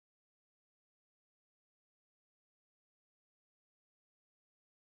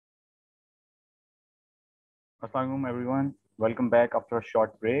Assalamualaikum everyone. Welcome back after a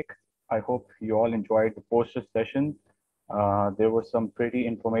short break. I hope you all enjoyed the poster session. There were some pretty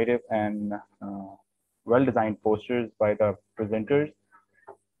informative and well-designed posters by the presenters.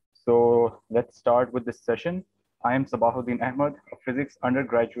 So let's start with this session. I am Sabahuddin Ahmed, a physics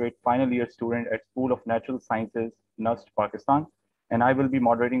undergraduate final year student at School of Natural Sciences, NUST, Pakistan, and I will be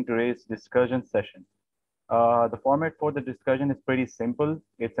moderating today's discussion session. The format for the discussion is pretty simple.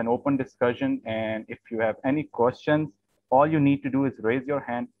 It's an open discussion, and if you have any questions, all you need to do is raise your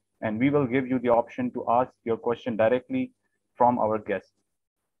hand, and we will give you the option to ask your question directly from our guests.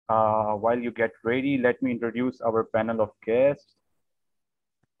 While you get ready, let me introduce our panel of guests.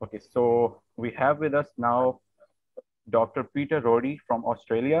 Okay, so we have with us now Dr. Peter Rohde from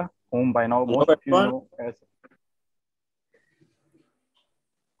Australia, whom by now Hello, most of you everyone. know as.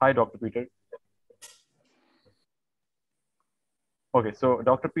 Hi, Dr. Peter. Okay, so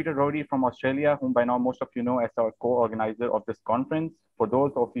Dr. Peter Rohde from Australia, whom by now most of you know as our co-organizer of this conference. For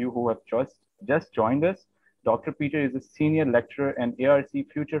those of you who have just joined us, Dr. Peter is a senior lecturer and ARC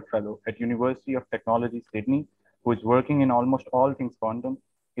Future Fellow at University of Technology, Sydney, who is working in almost all things quantum.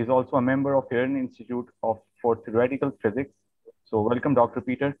 He's also a member of Heron Institute for Theoretical Physics. So welcome, Dr.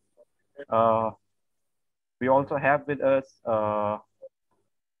 Peter. We also have with us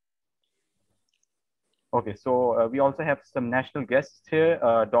Okay, so we also have some national guests here.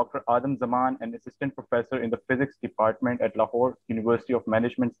 Dr. Adam Zaman, an assistant professor in the physics department at Lahore University of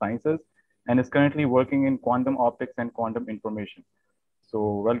Management Sciences, and is currently working in quantum optics and quantum information.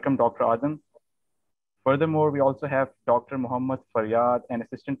 So welcome, Dr. Adam. Furthermore, we also have Dr. Muhammad Faryad, an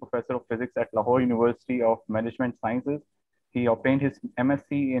assistant professor of physics at Lahore University of Management Sciences. He obtained his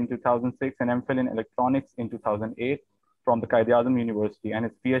MSc in 2006 and MPhil in electronics in 2008 from the Quaid-e-Azam University, and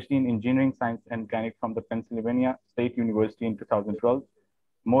his PhD in engineering science and mechanics from the Pennsylvania State University in 2012.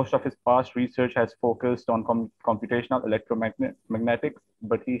 Most of his past research has focused on computational electromagnetics,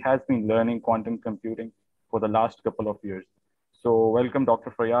 but he has been learning quantum computing for the last couple of years. So welcome, Dr.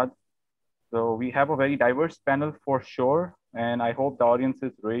 Faryad. So we have a very diverse panel for sure, and I hope the audience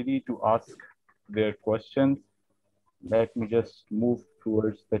is ready to ask their questions. Let me just move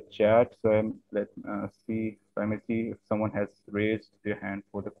towards the chat. So let see if someone has raised their hand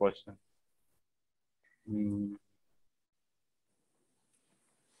for the question.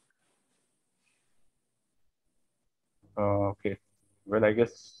 Okay. Well, I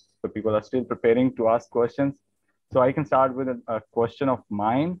guess the people are still preparing to ask questions. So I can start with a question of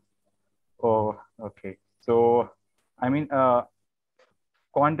mine. Oh, okay. So, I mean,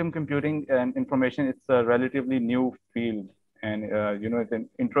 quantum computing and information, it's a relatively new field. And, the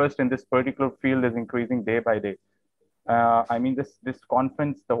interest in this particular field is increasing day by day. I mean, this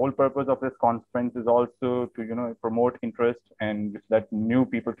conference, the whole purpose of this conference is also to, promote interest and that new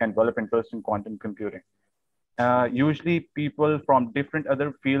people can develop interest in quantum computing. Usually people from different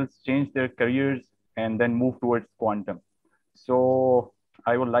other fields change their careers and then move towards quantum. So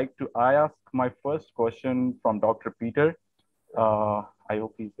I would like to ask my first question from Dr. Peter. I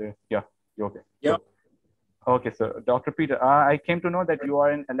hope he's there. Yeah, you're okay. Yeah. Okay, so Dr. Peter, I came to know that you are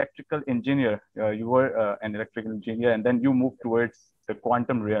an electrical engineer. You were an electrical engineer, and then you moved towards the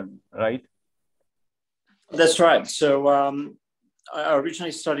quantum realm, right? That's right. So I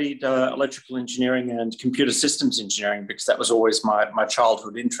originally studied electrical engineering and computer systems engineering because that was always my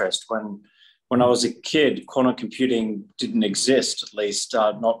childhood interest. When I was a kid, quantum computing didn't exist, at least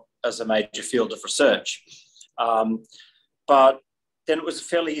not as a major field of research. But then it was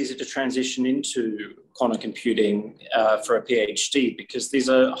fairly easy to transition into quantum computing for a PhD because these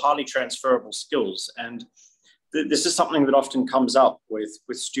are highly transferable skills. And this is something that often comes up with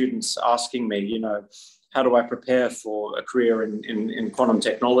students asking me, how do I prepare for a career in quantum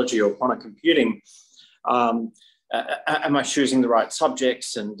technology or quantum computing? Am I choosing the right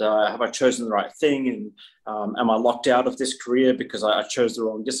subjects, and have I chosen the right thing? And am I locked out of this career because I chose the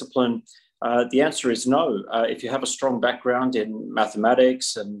wrong discipline? The answer is no. If you have a strong background in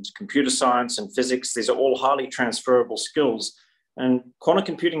mathematics and computer science and physics, these are all highly transferable skills. And quantum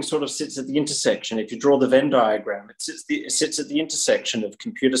computing sort of sits at the intersection. If you draw the Venn diagram, it sits at the intersection of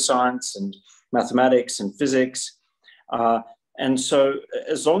computer science and mathematics and physics. And so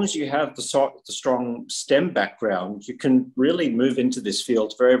as long as you have the strong STEM background, you can really move into this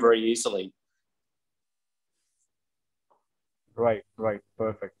field very, very easily. Right,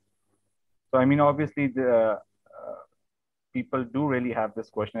 perfect. So, I mean, obviously, the people do really have this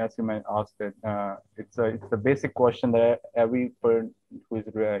question, as you might ask it. It's a basic question that every person who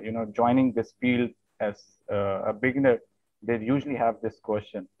is joining this field as a beginner, they usually have this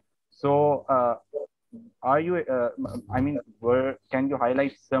question. So are you, can you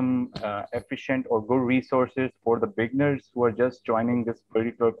highlight some efficient or good resources for the beginners who are just joining this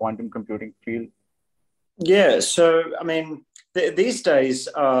particular quantum computing field? Yeah, so I mean, these days,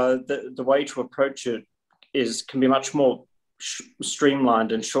 the way to approach it can be much more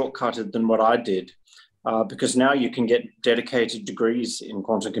streamlined and shortcutted than what I did, because now you can get dedicated degrees in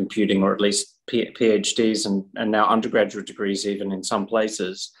quantum computing, or at least PhDs and now undergraduate degrees even in some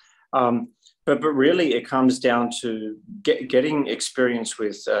places. But really, it comes down to getting experience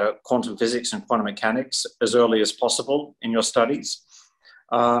with quantum physics and quantum mechanics as early as possible in your studies.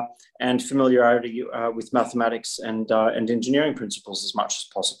 And familiarity with mathematics and engineering principles as much as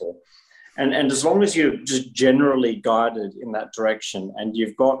possible. And as long as you're just generally guided in that direction and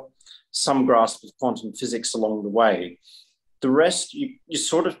you've got some grasp of quantum physics along the way, the rest, you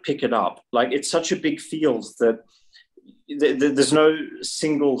sort of pick it up. Like, it's such a big field that there's no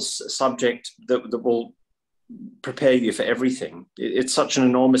single subject that will prepare you for everything. It's such an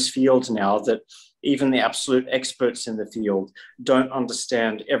enormous field now that even the absolute experts in the field don't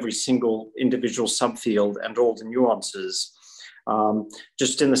understand every single individual subfield and all the nuances.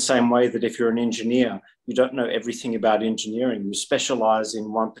 Just in the same way that if you're an engineer, you don't know everything about engineering. You specialize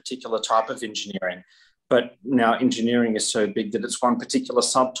in one particular type of engineering. But now engineering is so big that it's one particular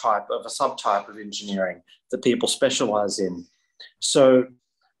subtype of a subtype of engineering that people specialize in. So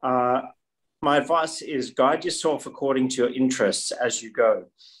my advice is guide yourself according to your interests as you go.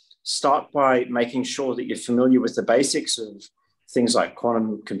 Start by making sure that you're familiar with the basics of things like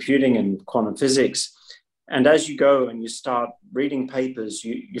quantum computing and quantum physics. And as you go and you start reading papers,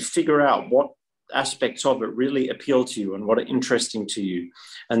 you figure out what aspects of it really appeal to you and what are interesting to you.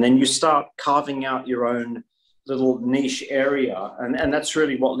 And then you start carving out your own little niche area. And that's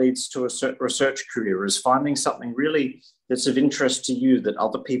really what leads to a research career, is finding something really that's of interest to you that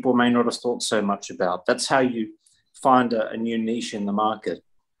other people may not have thought so much about. That's how you find a new niche in the market.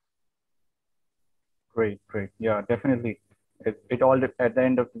 Great. Yeah, definitely. It all, at the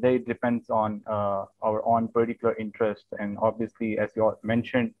end of the day, depends on our own particular interest. And obviously, as you all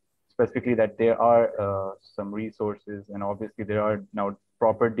mentioned, specifically that there are some resources, and obviously there are now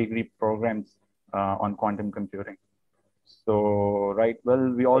proper degree programs on quantum computing. So, right, well,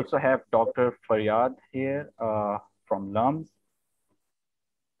 we also have Dr. Faryad here from LUMS.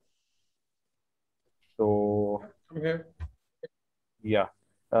 So, okay. Yeah.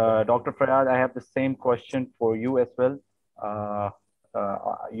 Dr. Faryad, I have the same question for you as well.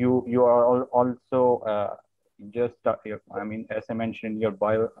 You are also just, as I mentioned in your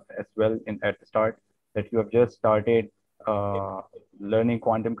bio as well at the start, that you have just started learning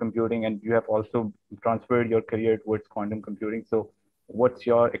quantum computing, and you have also transferred your career towards quantum computing. So what's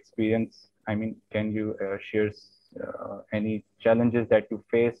your experience? I mean, can you share any challenges that you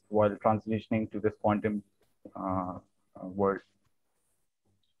faced while transitioning to this quantum world?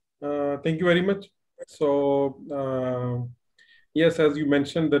 Thank you very much. So, yes, as you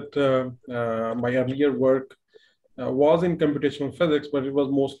mentioned that my earlier work was in computational physics, but it was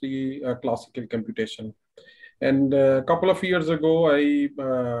mostly classical computation. And a couple of years ago, I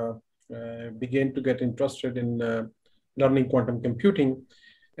began to get interested in learning quantum computing.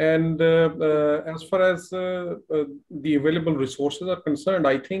 And as far as the available resources are concerned,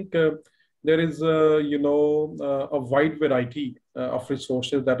 I think there is, a wide variety of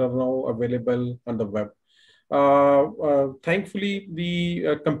resources that are now available on the web. Thankfully,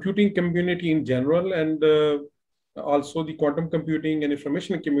 the computing community in general, and also the quantum computing and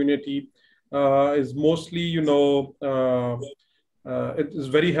information community is mostly, it is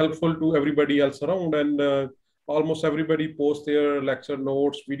very helpful to everybody else around, and almost everybody posts their lecture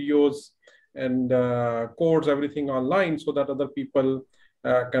notes, videos, and codes, everything online, so that other people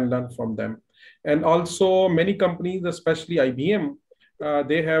can learn from them. And also many companies, especially IBM,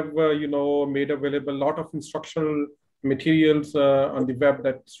 they have, made available a lot of instructional materials on the web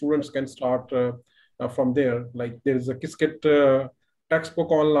that students can start from there. Like there is a Qiskit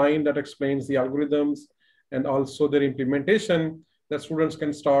textbook online that explains the algorithms and also their implementation, that students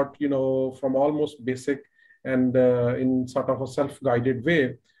can start, from almost basic, and in sort of a self-guided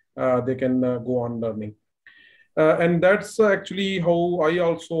way, they can go on learning. And that's actually how I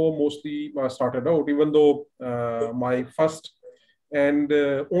also mostly started out, even though my first and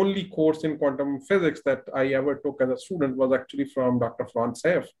only course in quantum physics that I ever took as a student was actually from Dr.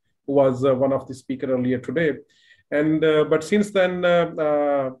 Faryad, who was one of the speakers earlier today. And but since then,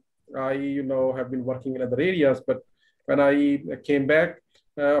 I have been working in other areas. But when I came back,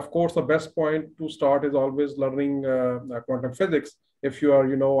 of course, the best point to start is always learning quantum physics if you are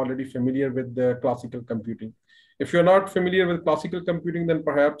already familiar with the classical computing. If you're not familiar with classical computing, then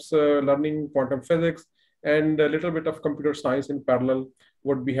perhaps learning quantum physics and a little bit of computer science in parallel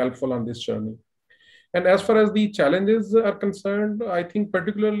would be helpful on this journey. And as far as the challenges are concerned, I think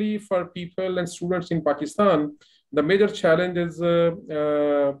particularly for people and students in Pakistan, the major challenge is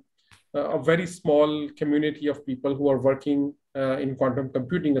a very small community of people who are working in quantum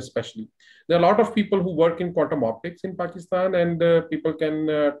computing, especially. There are a lot of people who work in quantum optics in Pakistan, and people can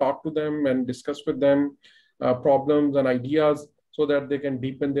talk to them and discuss with them problems and ideas so that they can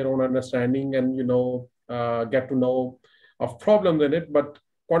deepen their own understanding and, get to know of problems in it. But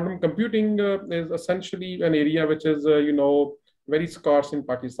quantum computing is essentially an area which is, very scarce in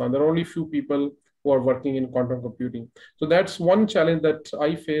Pakistan. There are only few people who are working in quantum computing. So that's one challenge that I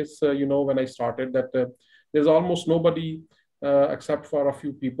face, when I started, that there's almost nobody except for a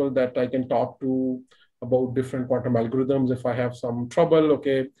few people that I can talk to about different quantum algorithms. If I have some trouble,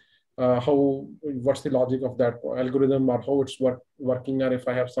 okay, what's the logic of that algorithm or how it's working, or if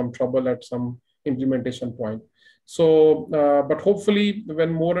I have some trouble at some implementation point. So, but hopefully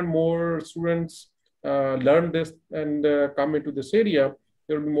when more and more students learn this and come into this area,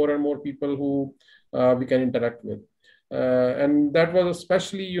 there will be more and more people who we can interact with. And that was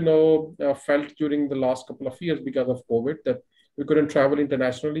especially, felt during the last couple of years because of COVID, that we couldn't travel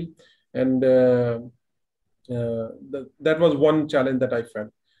internationally. And that was one challenge that I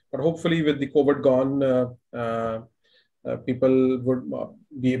felt. But hopefully with the COVID gone, people would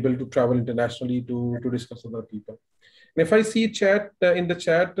be able to travel internationally to discuss with other people. And if I see chat in the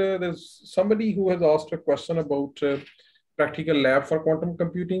chat, there's somebody who has asked a question about practical lab for quantum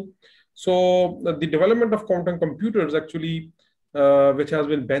computing. So the development of quantum computers actually, which has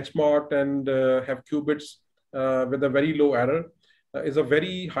been benchmarked and have qubits with a very low error, is a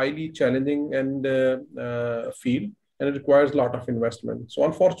very highly challenging and field, and it requires a lot of investment. So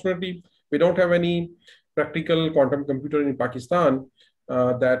unfortunately, we don't have any practical quantum computer in Pakistan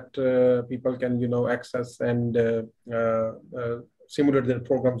that people can, access and simulate their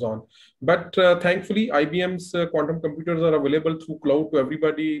programs on. But thankfully, IBM's quantum computers are available through cloud to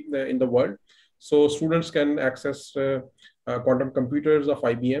everybody in the world. So students can access quantum computers of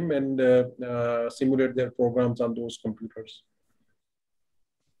IBM and simulate their programs on those computers.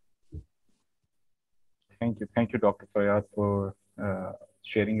 Thank you, Dr. Faryad, for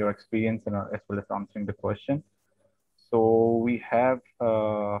sharing your experience and as well as answering the question. So we have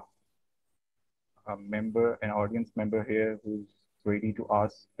a member, an audience member here who's ready to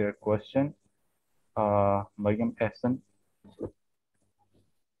ask their question. Mariam Ehsan.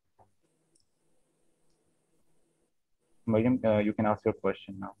 Mariam, you can ask your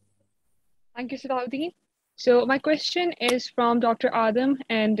question now. Thank you, Salahuddin. So my question is from Dr. Adam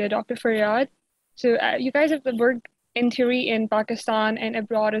and Dr. Faryad. So you guys have worked in theory in Pakistan and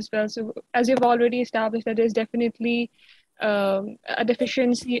abroad as well. So as you've already established, that there's definitely a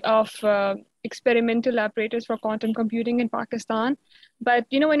deficiency of experimental apparatus for quantum computing in Pakistan. But,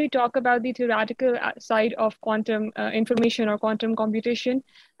 when we talk about the theoretical side of quantum information or quantum computation,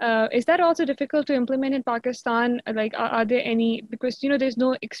 is that also difficult to implement in Pakistan? Like, are there any, because, there's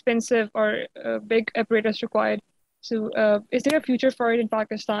no expensive or big apparatus required. So is there a future for it in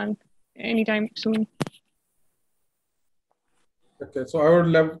Pakistan anytime soon? Okay, so I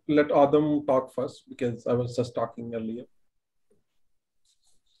would let Adam talk first because I was just talking earlier.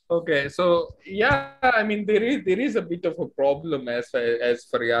 Okay, so yeah, I mean there is a bit of a problem as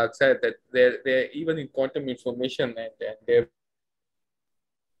Faryad said, that they're even in quantum information and they're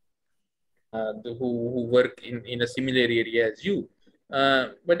who work in a similar area as you.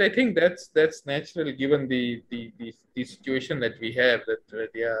 But I think that's natural given the situation that we have, that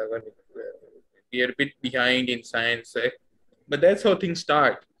we are a bit behind in science, but that's how things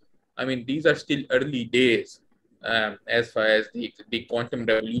start. I mean, these are still early days as far as the quantum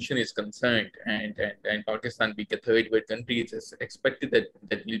revolution is concerned, and Pakistan being a third world country, it's expected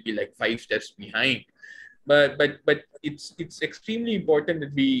that we'll be like 5 steps behind. But it's extremely important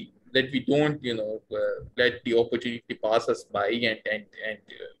that we don't let the opportunity pass us by, and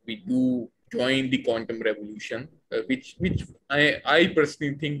we do join the quantum revolution, which I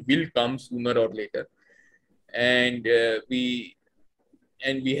personally think will come sooner or later, and we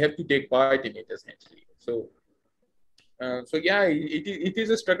have to take part in it essentially. So yeah, it is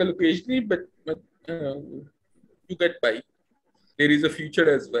a struggle occasionally, but you get by. There is a future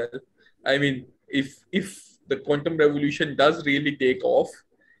as well. I mean, if the quantum revolution does really take off,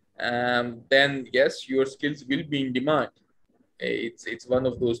 then yes, your skills will be in demand. It's one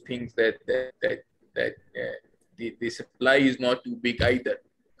of those things that the supply is not too big either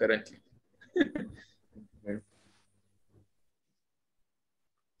currently.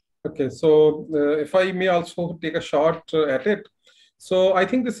 Okay, so if I may also take a shot at it. So I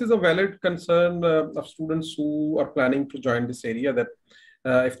think this is a valid concern of students who are planning to join this area, that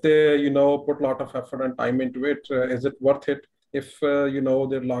if they, put a lot of effort and time into it, is it worth it if,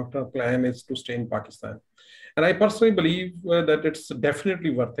 their long-term plan is to stay in Pakistan? And I personally believe that it's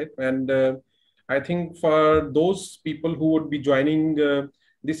definitely worth it. And I think for those people who would be joining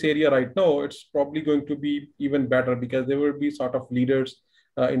this area right now, it's probably going to be even better because they will be sort of leaders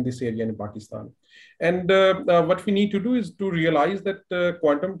in this area in Pakistan. And what we need to do is to realize that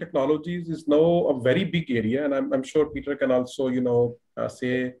quantum technologies is now a very big area. And I'm sure Peter can also,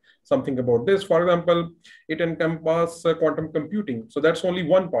 say something about this. For example, it encompasses quantum computing. So that's only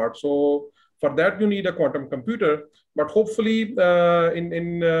one part. So for that, you need a quantum computer. But hopefully,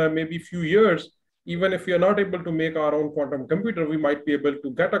 in maybe few years, even if we are not able to make our own quantum computer, we might be able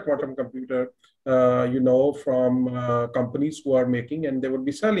to get a quantum computer, from companies who are making, and they would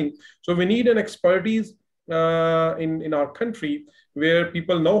be selling. So we need an expertise in our country where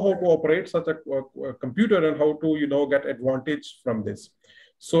people know how to operate such a computer and how to, get advantage from this.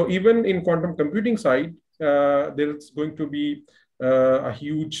 So even in quantum computing side, there's going to be a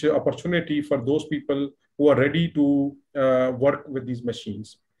huge opportunity for those people who are ready to work with these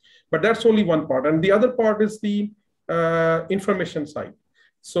machines. But that's only one part. And the other part is the information side.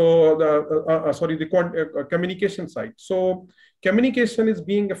 So the communication side. So communication is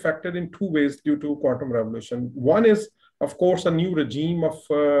being affected in two ways due to quantum revolution. One is, of course, a new regime of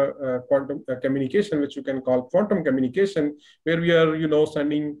quantum communication, which you can call quantum communication, where we are,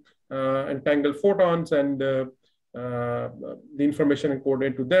 sending entangled photons and the information encoded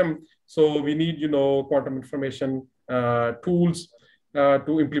into them. So we need, quantum information tools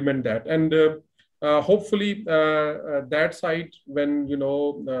to implement that. And hopefully that side, when,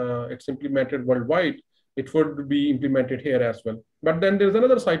 it's implemented worldwide, it would be implemented here as well. But then there's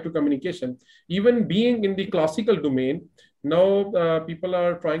another side to communication. Even being in the classical domain, now people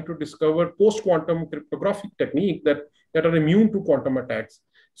are trying to discover post-quantum cryptographic technique that are immune to quantum attacks.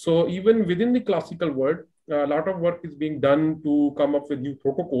 So even within the classical world, a lot of work is being done to come up with new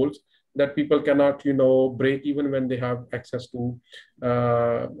protocols that people cannot, break even when they have access to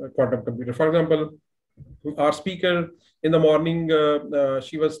quantum computer. For example, our speaker in the morning,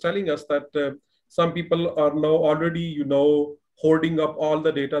 she was telling us that some people are now already, holding up all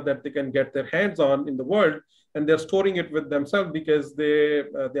the data that they can get their hands on in the world, and they're storing it with themselves because they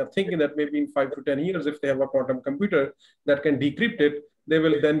are thinking that maybe in 5 to 10 years, if they have a quantum computer that can decrypt it, they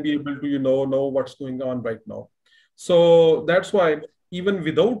will then be able to, know what's going on right now. So that's why even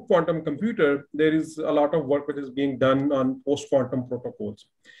without quantum computer, there is a lot of work which is being done on post-quantum protocols.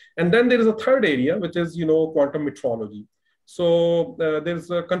 And then there is a third area, which is, quantum metrology. So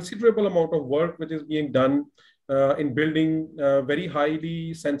there's a considerable amount of work which is being done in building very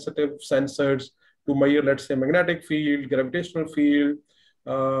highly sensitive sensors to measure, let's say, magnetic field, gravitational field,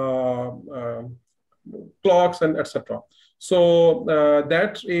 clocks, and etc. So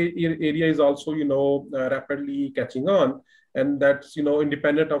that area is also, rapidly catching on. And that's,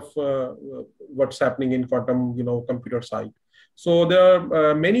 independent of what's happening in quantum, computer side. So there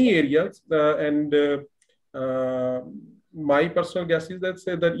are many areas, and my personal guess is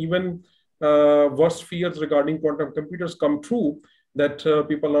that even worst fears regarding quantum computers come true, that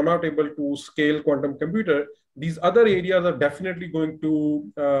people are not able to scale quantum computer. These other areas are definitely going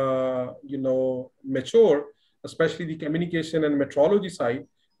to, mature, especially the communication and metrology side.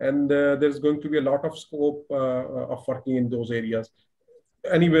 And there's going to be a lot of scope of working in those areas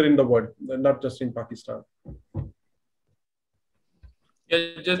anywhere in the world, not just in Pakistan.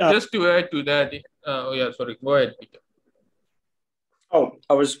 Yeah, just to add to that. Sorry, go ahead, Peter. Oh,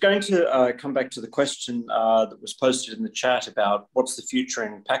 I was going to come back to the question that was posted in the chat about what's the future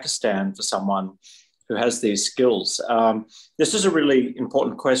in Pakistan for someone who has these skills. This is a really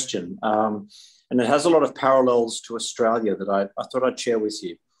important question, and it has a lot of parallels to Australia that I thought I'd share with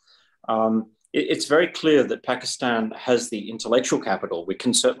you. It's very clear that Pakistan has the intellectual capital. We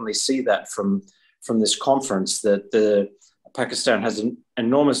can certainly see that from this conference, that Pakistan has an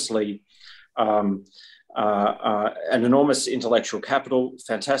enormous intellectual capital,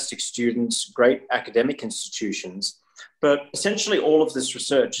 fantastic students, great academic institutions. But essentially all of this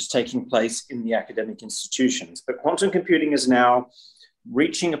research is taking place in the academic institutions. But quantum computing is now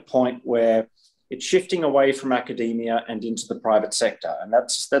reaching a point where it's shifting away from academia and into the private sector. And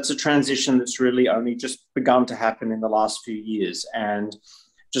that's a transition that's really only just begun to happen in the last few years. And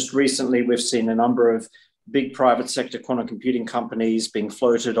just recently, we've seen a number of big private sector quantum computing companies being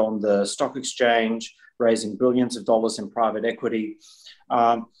floated on the stock exchange, raising billions of dollars in private equity.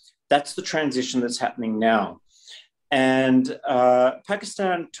 That's the transition that's happening now. And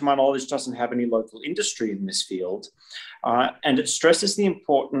Pakistan, to my knowledge, doesn't have any local industry in this field. And it stresses the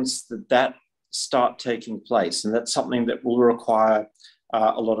importance that that start taking place. And that's something that will require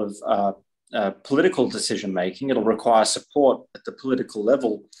a lot of political decision making. It'll require support at the political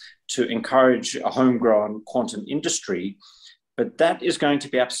level to encourage a homegrown quantum industry. But that is going to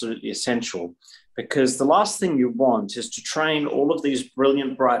be absolutely essential, because the last thing you want is to train all of these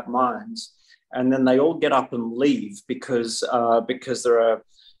brilliant, bright minds, and then they all get up and leave because there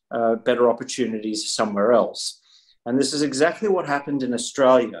are better opportunities somewhere else. And this is exactly what happened in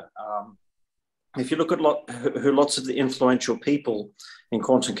Australia. If you look at who lots of the influential people in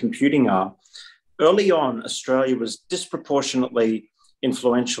quantum computing are, early on, Australia was disproportionately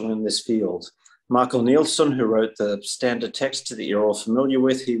influential in this field. Michael Nielsen, who wrote the standard text that you're all familiar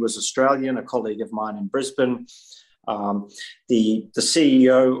with, he was Australian, a colleague of mine in Brisbane. The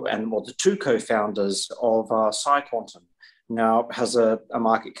CEO and the two co-founders of PsiQuantum now has a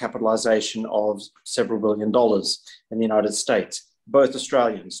market capitalization of several $1 billion in the United States. Both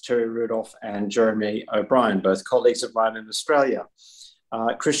Australians, Terry Rudolph and Jeremy O'Brien, both colleagues of mine in Australia.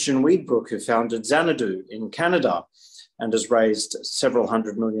 Christian Wiedbrook, who founded Xanadu in Canada and has raised several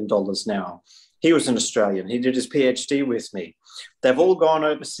 $100 million now. He was an Australian. He did his PhD with me. They've all gone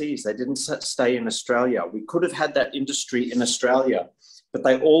overseas. They didn't stay in Australia. We could have had that industry in Australia, but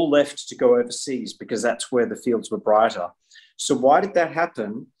they all left to go overseas because that's where the fields were brighter. So why did that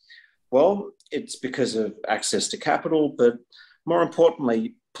happen? Well, it's because of access to capital, but more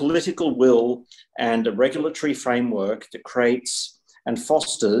importantly, political will and a regulatory framework that creates and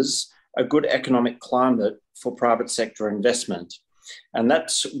fosters a good economic climate for private sector investment. And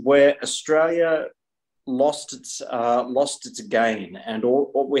that's where Australia lost its gain, and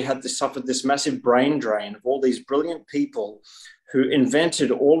we had suffered this massive brain drain of all these brilliant people who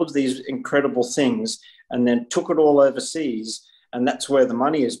invented all of these incredible things and then took it all overseas, and that's where the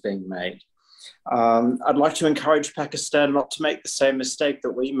money is being made. I'd like to encourage Pakistan not to make the same mistake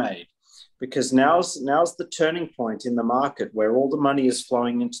that we made, because now's the turning point in the market where all the money is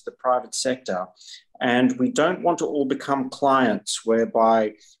flowing into the private sector. And we don't want to all become clients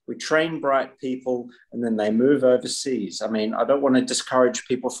whereby we train bright people and then they move overseas. I mean, I don't want to discourage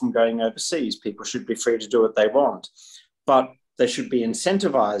people from going overseas. People should be free to do what they want, but they should be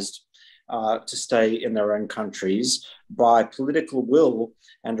incentivized to stay in their own countries by political will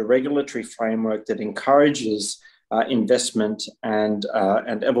and a regulatory framework that encourages investment and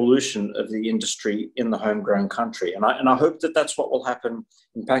evolution of the industry in the homegrown country. And I hope that that's what will happen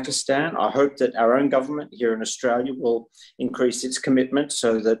in Pakistan. I hope that our own government here in Australia will increase its commitment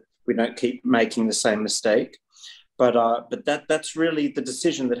so that we don't keep making the same mistake. But that's really the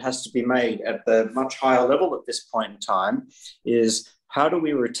decision that has to be made at the much higher level at this point in time, is how do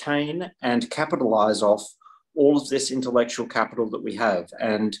we retain and capitalize off all of this intellectual capital that we have?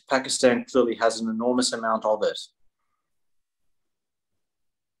 And Pakistan clearly has an enormous amount of it.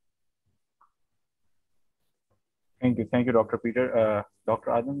 Thank you, Dr. Peter.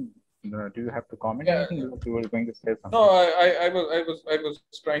 Dr. Adam, do you have to comment? Yeah. Anything? You were going to say something. No, I was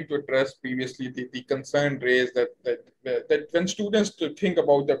trying to address previously the concern raised that when students think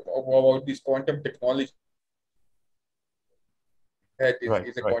about these quantum technology, that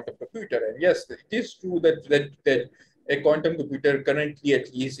is a quantum computer, and yes, it is true that a quantum computer currently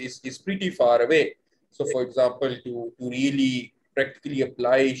at least is pretty far away. So, for example, to really practically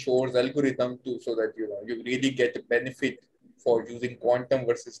apply Shor's algorithm so that you really get a benefit for using quantum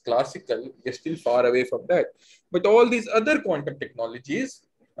versus classical, you're still far away from that. But all these other quantum technologies,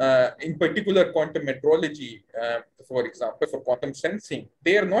 in particular quantum metrology, for example, for quantum sensing,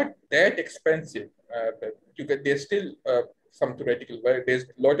 they are not that expensive. There's still some theoretical work. There's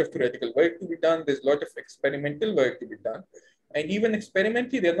a lot of theoretical work to be done. There's a lot of experimental work to be done. And even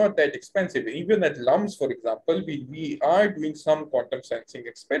experimentally, they're not that expensive. Even at LUMS, for example, we are doing some quantum sensing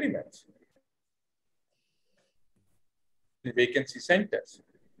experiments in vacancy centers.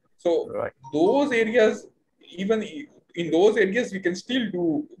 So those areas, even in those areas, we can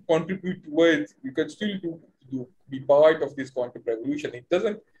still contribute towards, we can still be part of this quantum revolution. It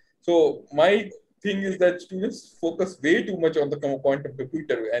doesn't, so my thing is that students focus way too much on the quantum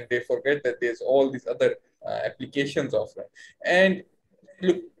computer and they forget that there's all these other applications of that. And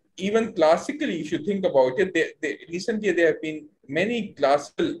look, even classically, if you think about it, recently there have been many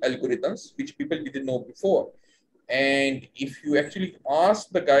classical algorithms which people didn't know before. And if you actually ask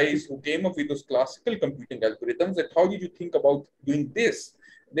the guys who came up with those classical computing algorithms that how did you think about doing this,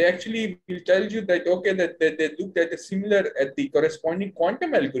 they actually will tell you that, okay, that they looked at the corresponding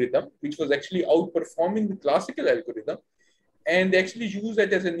quantum algorithm, which was actually outperforming the classical algorithm. And they actually use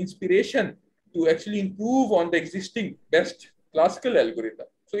that as an inspiration to actually improve on the existing best classical algorithm.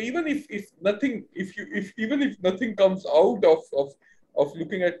 So even if nothing, even if nothing comes out of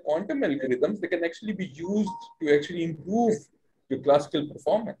looking at quantum algorithms, they can actually be used to actually improve the classical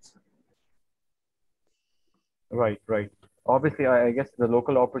performance. Right, right. Obviously, I guess the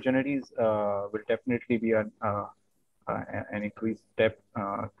local opportunities will definitely be an increased step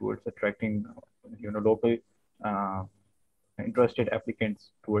towards attracting, local interested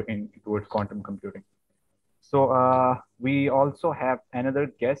applicants towards quantum computing. So we also have another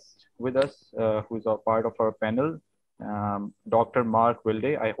guest with us who's a part of our panel, Dr. Mark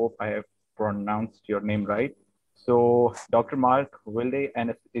Wilde. I hope I have pronounced your name right. So Dr. Mark Wilde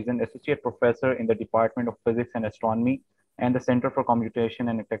is an associate professor in the Department of Physics and Astronomy and the Center for Computation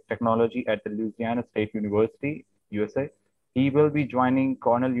and Technology at the Louisiana State University, USA. He will be joining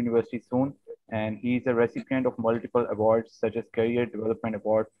Cornell University soon, and he's a recipient of multiple awards such as Career Development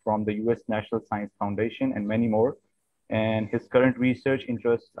Award from the US National Science Foundation and many more. And his current research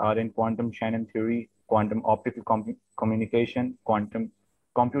interests are in quantum Shannon theory, quantum optical communication, quantum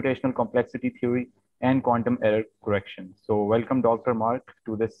computational complexity theory, and quantum error correction. So welcome, Dr. Mark,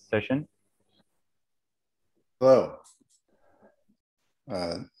 to this session. Hello.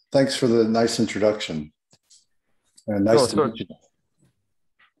 Thanks for the nice introduction. Nice to meet you.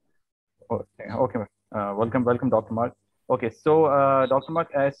 Okay. Welcome, Dr. Mark. Okay, so Dr. Mark,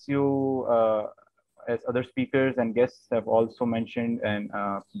 as other speakers and guests have also mentioned, and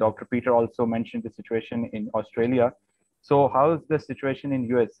Dr. Peter also mentioned the situation in Australia. So how is the situation in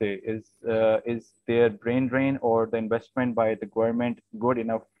USA? Is there brain drain or the investment by the government good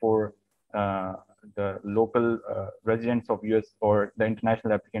enough for the local residents of US or the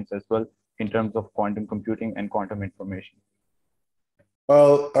international applicants as well in terms of quantum computing and quantum information?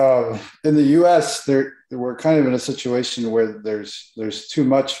 Well, in the U.S., we're kind of in a situation where there's too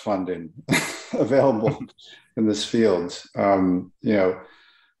much funding available in this field.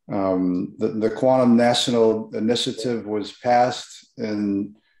 The Quantum National Initiative was passed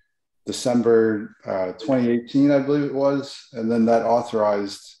in December 2018, I believe it was, and then that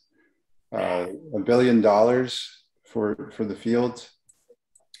authorized $1 billion for the field,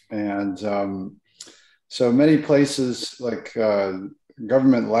 and so many places like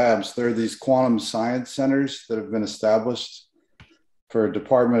government labs, there are these quantum science centers that have been established for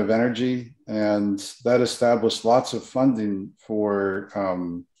Department of Energy, and that established lots of funding for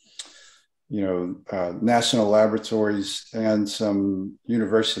national laboratories and some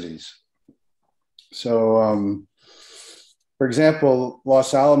universities. So, for example,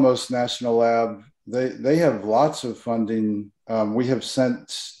 Los Alamos National Lab, they have lots of funding. We have sent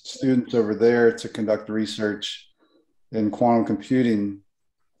students over there to conduct research in quantum computing.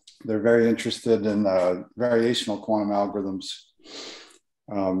 They're very interested in variational quantum algorithms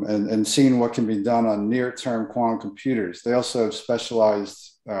and seeing what can be done on near-term quantum computers. They also have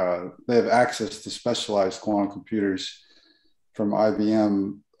they have access to specialized quantum computers from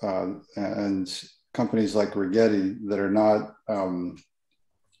IBM and companies like Rigetti that are not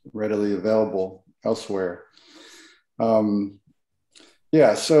readily available elsewhere. So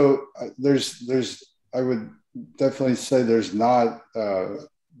I would definitely say there's not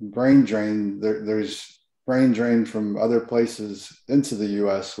brain drain. There's brain drain from other places into the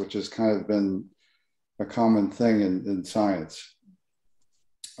US, which has kind of been a common thing in science.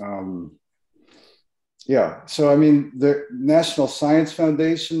 So I mean, the National Science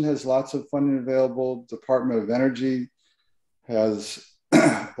Foundation has lots of funding available. Department of Energy has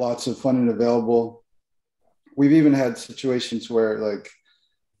lots of funding available. We've even had situations where, like,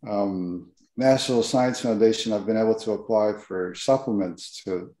 National Science Foundation, I've been able to apply for supplements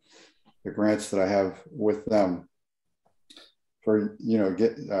to the grants that I have with them for,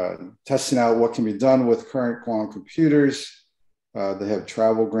 testing out what can be done with current quantum computers. They have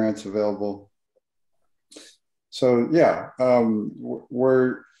travel grants available. So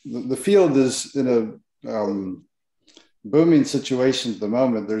the field is in a booming situation at the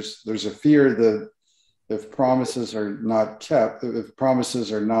moment. There's a fear that if promises are not kept,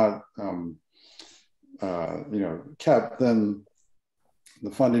 kept, then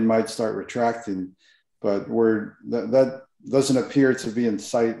the funding might start retracting. But that doesn't appear to be in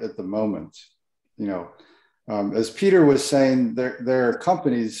sight at the moment. As Peter was saying, there are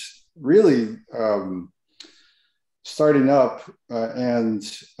companies really starting up, and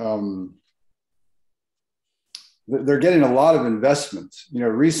they're getting a lot of investment.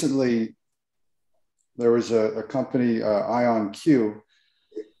 Recently there was a company, IonQ,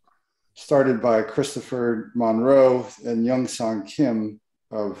 started by Christopher Monroe and Young-Sang Kim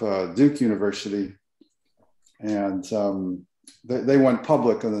of Duke University. And they went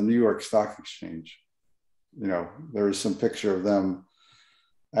public on the New York Stock Exchange. You know, there was some picture of them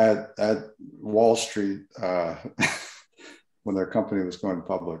at Wall Street when their company was going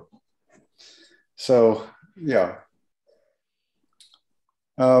public. So, yeah.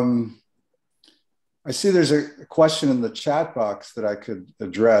 I see there's a question in the chat box that I could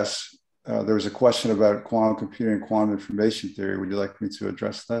address. There was a question about quantum computing and quantum information theory. Would you like me to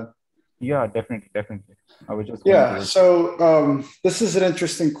address that? Yeah, definitely. I was just so this is an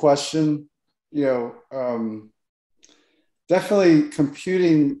interesting question. You know, definitely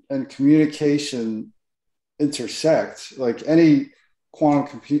computing and communication intersect. Like any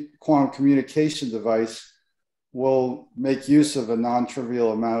quantum communication device will make use of a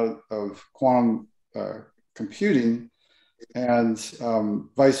non-trivial amount of quantum computing and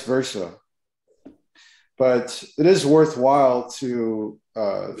vice versa. But it is worthwhile to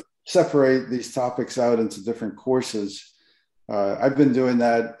separate these topics out into different courses. I've been doing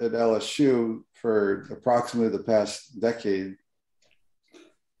that at LSU for approximately the past decade.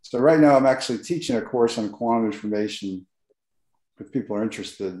 So right now I'm actually teaching a course on quantum information. If people are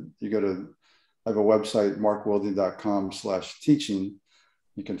interested, you go to, I have a website, markwilde.com/teaching.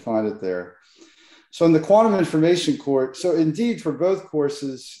 You can find it there. So in the quantum information course, so indeed for both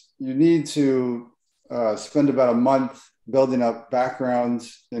courses, you need to spend about a month building up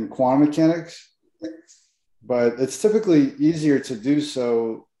backgrounds in quantum mechanics, but it's typically easier to do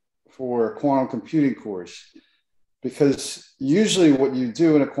so for a quantum computing course, because usually what you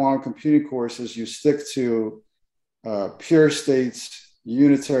do in a quantum computing course is you stick to pure states,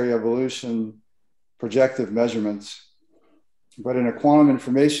 unitary evolution, projective measurements. But in a quantum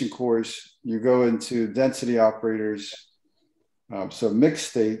information course, you go into density operators, so mixed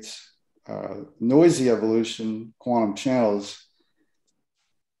states, noisy evolution, quantum channels,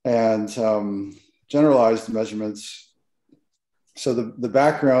 and generalized measurements. So the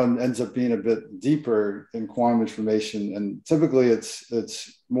background ends up being a bit deeper in quantum information, and typically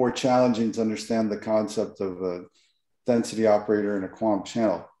it's more challenging to understand the concept of a density operator in a quantum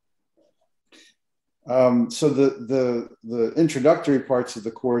channel. So the introductory parts of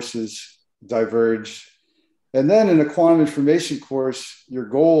the courses diverge. And then in a quantum information course, your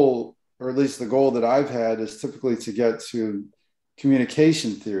goal, or at least the goal that I've had, is typically to get to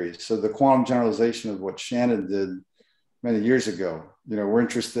communication theory. So the quantum generalization of what Shannon did many years ago. You know, we're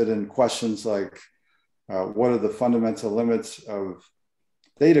interested in questions like, what are the fundamental limits of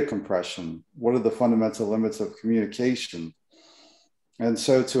data compression? What are the fundamental limits of communication? And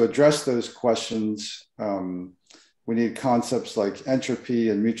so to address those questions, we need concepts like entropy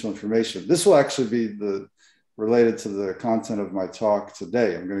and mutual information. This will actually be related to the content of my talk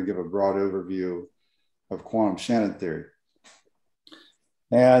today. I'm going to give a broad overview of quantum Shannon theory.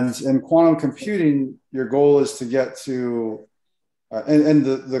 And in quantum computing, your goal is to get to, and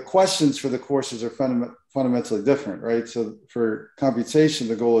the questions for the courses are fundamentally different, right? So for computation,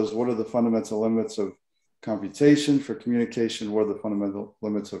 the goal is, what are the fundamental limits of computation? For communication, what are the fundamental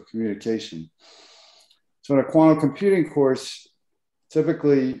limits of communication? So in a quantum computing course,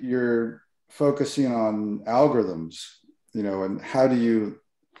 typically you're focusing on algorithms, you know, and how do you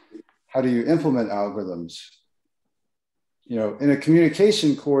implement algorithms? You know, in a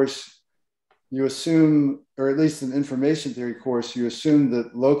communication course, you assume, or at least an information theory course, you assume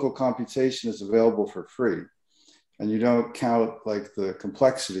that local computation is available for free, and you don't count like the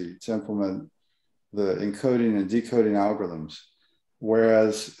complexity to implement the encoding and decoding algorithms.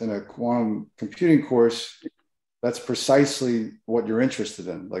 Whereas in a quantum computing course, that's precisely what you're interested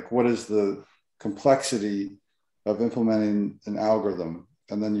in. Like, what is the complexity of implementing an algorithm?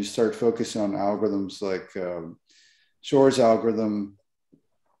 And then you start focusing on algorithms like Shor's algorithm,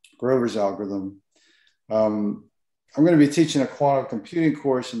 Grover's algorithm. I'm going to be teaching a quantum computing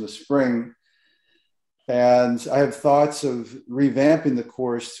course in the spring, and I have thoughts of revamping the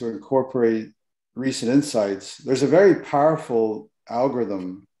course to incorporate recent insights. There's a very powerful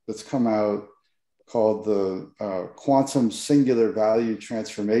algorithm that's come out called the quantum singular value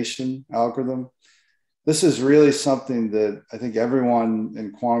transformation algorithm. This is really something that I think everyone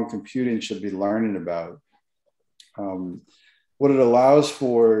in quantum computing should be learning about. What it allows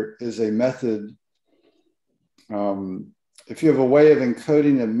for is a method. If you have a way of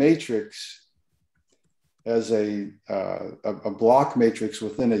encoding a matrix as a block matrix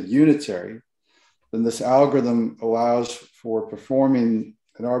within a unitary, then this algorithm allows for performing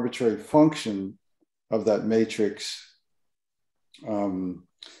an arbitrary function of that matrix.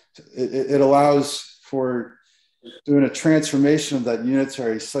 It allows for doing a transformation of that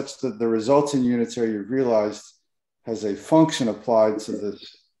unitary such that the resulting unitary, you've realized, has a function applied to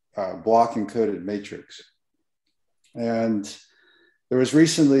this block encoded matrix. And there was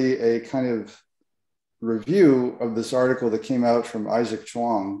recently a kind of review of this article that came out from Isaac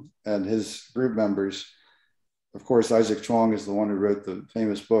Chuang and his group members. Of course, Isaac Chuang is the one who wrote the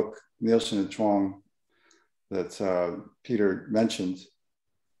famous book, Nielsen and Chuang, that Peter mentioned.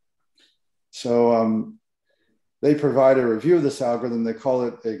 So they provide a review of this algorithm. They call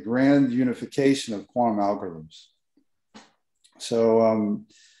it a grand unification of quantum algorithms. So,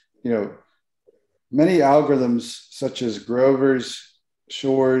 you know, many algorithms such as Grover's,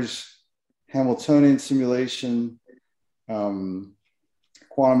 Shor's, Hamiltonian simulation, quantum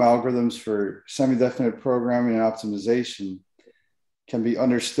algorithms for semi-definite programming and optimization can be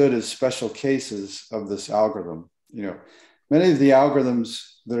understood as special cases of this algorithm. You know, many of the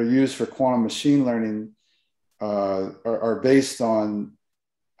algorithms that are used for quantum machine learning are based on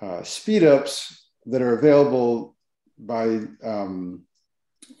speedups that are available by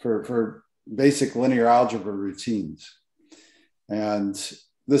for basic linear algebra routines. And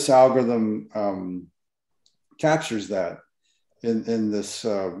this algorithm captures that in this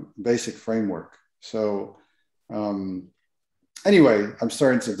basic framework. So anyway, I'm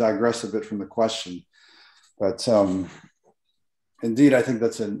starting to digress a bit from the question, but indeed, I think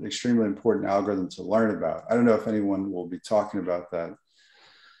that's an extremely important algorithm to learn about. I don't know if anyone will be talking about that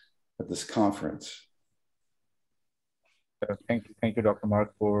at this conference. Thank you, Dr.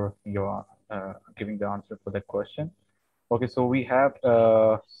 Mark, for your giving the answer for that question. Okay, so we have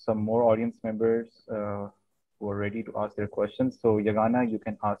some more audience members who are ready to ask their questions. So Yagana, you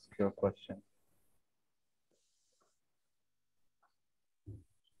can ask your question.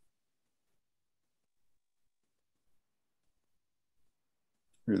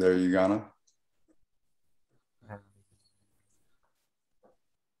 You're there, Yagana?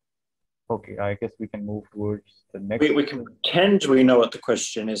 Okay, I guess we can move towards the next. We can pretend we know what the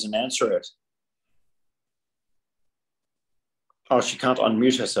question is and answer it. Oh, she can't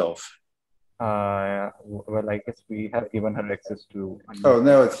unmute herself. Well, I guess we have given her access to. Oh,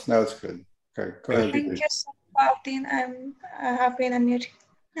 now it's good. Okay, go ahead. Thank you so much, I have been unmuted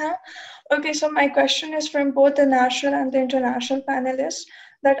now. Okay, so my question is from both the national and the international panelists.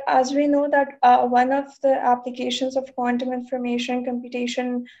 That as we know that one of the applications of quantum information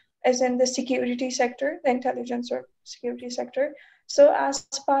computation is in the security sector, the intelligence or security sector. So as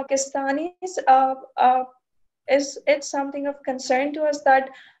Pakistanis, is it something of concern to us that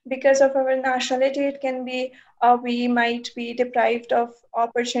because of our nationality, it can be, we might be deprived of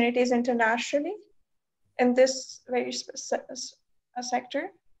opportunities internationally in this very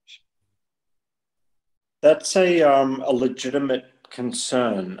sector? That's a legitimate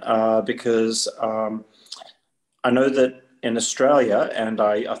concern because I know that in Australia, and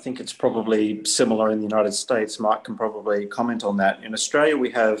I think it's probably similar in the United States, Mark can probably comment on that. In Australia,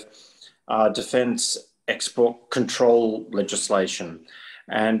 we have defence export control legislation,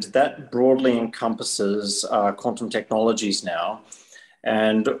 and that broadly encompasses quantum technologies now,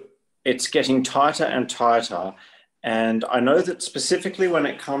 and it's getting tighter and tighter. And I know that specifically when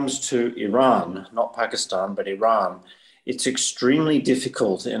it comes to Iran, not Pakistan, but Iran, it's extremely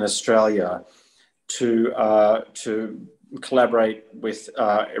difficult in Australia to collaborate with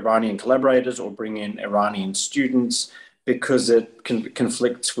Iranian collaborators or bring in Iranian students because it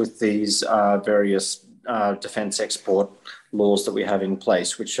conflicts with these various defense export laws that we have in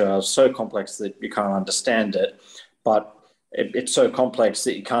place, which are so complex that you can't understand it. But it's so complex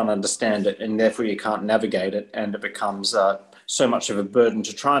that you can't understand it, and therefore you can't navigate it, and it becomes so much of a burden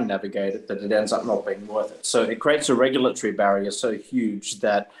to try and navigate it that it ends up not being worth it. So it creates a regulatory barrier so huge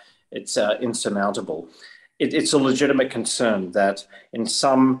that it's insurmountable. It's a legitimate concern that in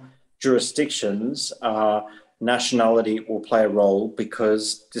some jurisdictions, nationality will play a role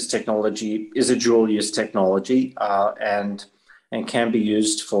because this technology is a dual-use technology and can be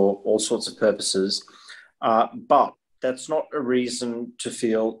used for all sorts of purposes. But that's not a reason to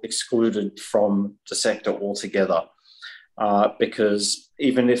feel excluded from the sector altogether, because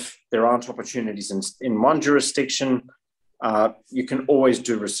even if there aren't opportunities in one jurisdiction, you can always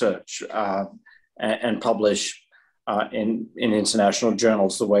do research and publish in international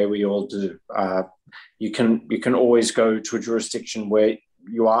journals the way we all do. You can always go to a jurisdiction where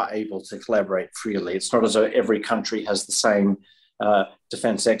you are able to collaborate freely. It's not as though every country has the same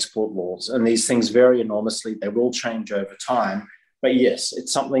defense export laws, and these things vary enormously. They will change over time. But yes,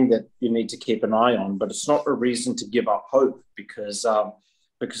 it's something that you need to keep an eye on, but it's not a reason to give up hope because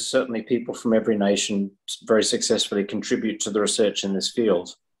certainly people from every nation very successfully contribute to the research in this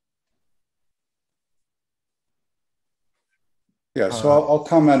field. Yeah, so I'll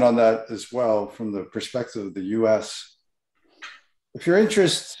comment on that as well from the perspective of the US. If your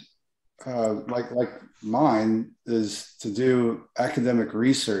interest like mine is to do academic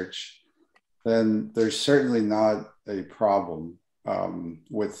research, then there's certainly not a problem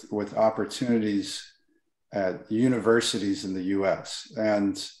with opportunities at universities in the US.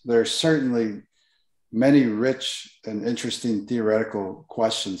 And there's certainly many rich and interesting theoretical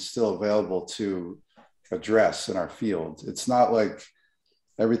questions still available to address in our field. It's not like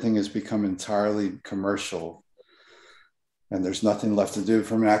everything has become entirely commercial and there's nothing left to do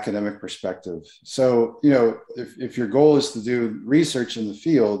from an academic perspective. So, you know, if your goal is to do research in the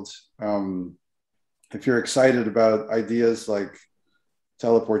field, if you're excited about ideas like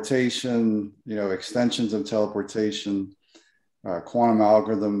teleportation, you know, extensions of teleportation, quantum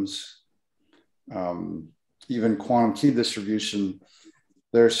algorithms, even quantum key distribution,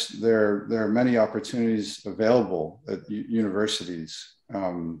 there are many opportunities available at universities.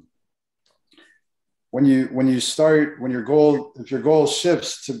 When your goal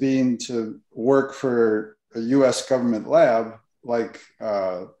shifts to being to work for a U.S. government lab like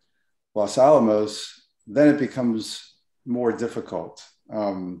Los Alamos, then it becomes more difficult.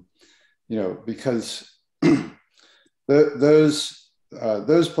 You know, because those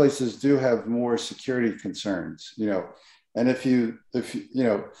places do have more security concerns. You know, and if you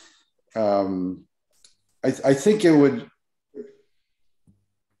know, I think it would.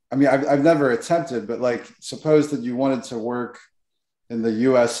 I mean, I've never attempted, but like, suppose that you wanted to work in the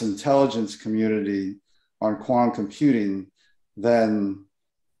U.S. intelligence community on quantum computing, then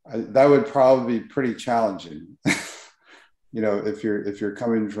that would probably be pretty challenging. You know, if you're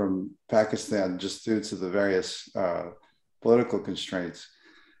coming from Pakistan, just due to the various political constraints.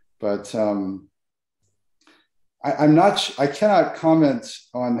 But I cannot comment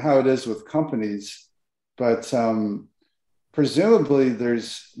on how it is with companies, but presumably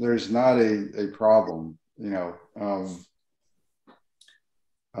there's not a problem, you know.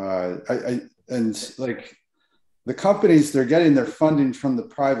 And like the companies, they're getting their funding from the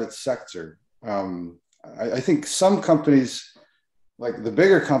private sector. I think some companies, like the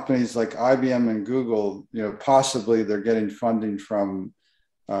bigger companies like IBM and Google, you know, possibly they're getting funding from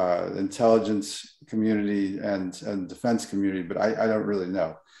intelligence community and defense community, but I don't really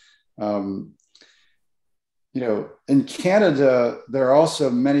know. You know, in Canada, there are also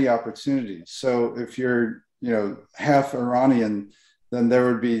many opportunities. So if you're, you know, half Iranian, then there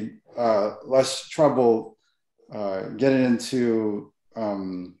would be less trouble getting into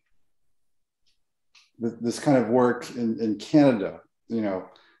this kind of work in Canada, you know.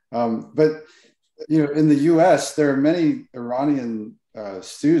 But, you know, in the US, there are many Iranian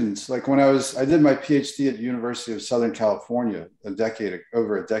students. Like when I did my PhD at the University of Southern California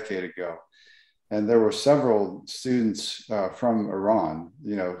over a decade ago. And there were several students from Iran,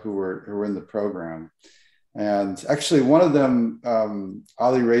 you know, who were in the program. And actually one of them,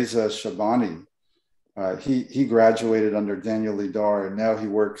 Ali Reza Shabani, he graduated under Daniel Lidar, and now he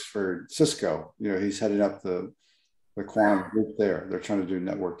works for Cisco. You know, he's heading up the quantum group there. They're trying to do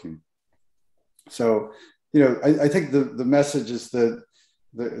networking. So, you know, I think the message is that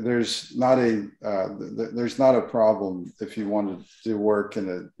there's not a problem if you want to do work in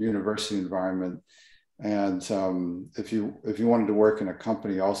a university environment, and if you wanted to work in a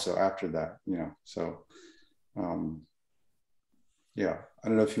company also after that, you know. So, yeah, I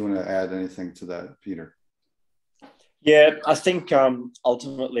don't know if you want to add anything to that, Peter. Yeah, I think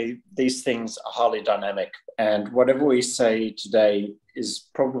ultimately these things are highly dynamic, and whatever we say today is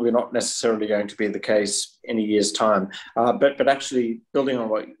probably not necessarily going to be the case in a year's time. But actually, building on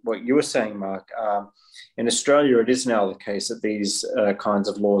what you were saying, Mark, in Australia, it is now the case that these kinds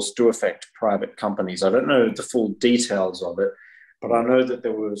of laws do affect private companies. I don't know the full details of it, but I know that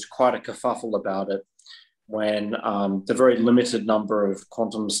there was quite a kerfuffle about it when the very limited number of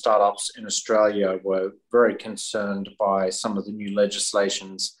quantum startups in Australia were very concerned by some of the new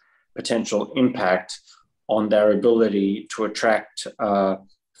legislation's potential impact on their ability to attract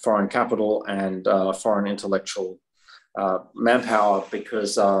foreign capital and foreign intellectual manpower,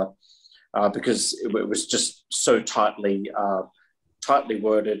 because it was just so tightly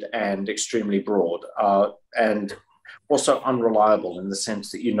worded and extremely broad, and also unreliable in the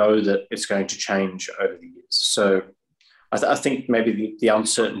sense that you know that it's going to change over the years. So I think maybe the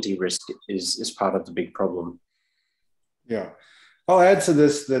uncertainty risk is part of the big problem. Yeah. I'll add to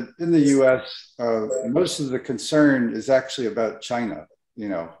this that in the US, most of the concern is actually about China, you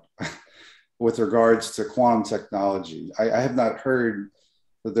know, with regards to quantum technology. I have not heard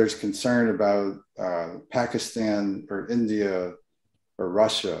that there's concern about Pakistan or India or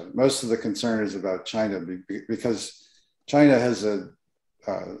Russia. Most of the concern is about China because China has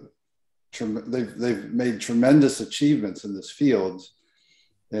they've made tremendous achievements in this field,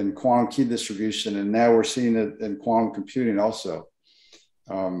 in quantum key distribution, and now we're seeing it in quantum computing also.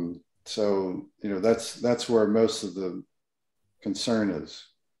 So, that's where most of the concern is.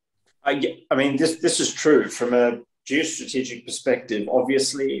 I mean, this is true from a geostrategic perspective.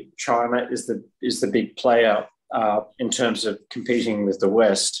 Obviously, China is the big player in terms of competing with the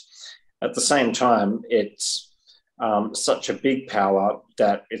West. At the same time, it's such a big power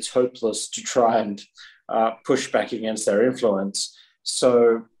that it's hopeless to try and push back against their influence.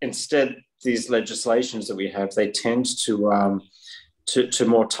 So instead, these legislations that we have, they tend to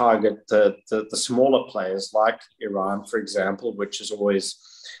more target the smaller players like Iran, for example, which has always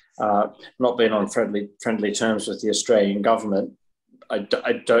not been on friendly terms with the Australian government. I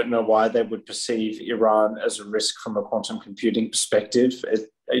don't know why they would perceive Iran as a risk from a quantum computing perspective,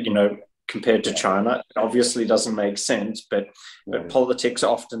 compared to China. It obviously doesn't make sense, but politics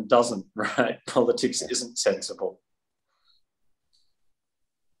often doesn't, right? Politics isn't sensible.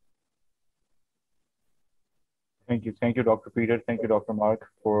 Thank you, Dr. Peter. Thank you, Dr. Mark,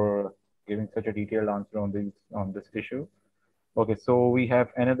 for giving such a detailed answer on this issue. Okay, so we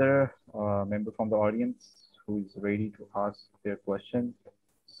have another member from the audience who is ready to ask their question.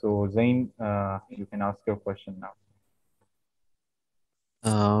 So Zain, you can ask your question now.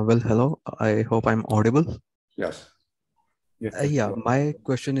 Well, hello. I hope I'm audible. Yes. Yeah, my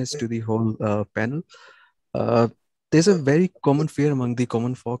question is to the whole panel. There's a very common fear among the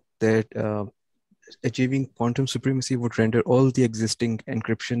common folk that achieving quantum supremacy would render all the existing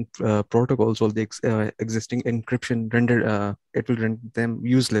encryption protocols, all the existing encryption it will render them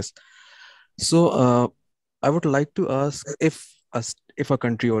useless. So I would like to ask if a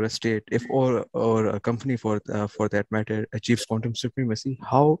country or a state, or a company for that matter, achieves quantum supremacy,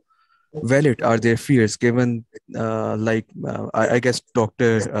 how valid are their fears? Given I guess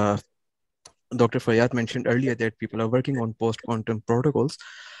Dr. Faryad mentioned earlier that people are working on post-quantum protocols.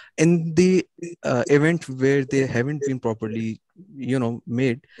 In the event where they haven't been properly,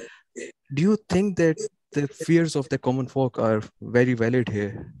 made, do you think that the fears of the common folk are very valid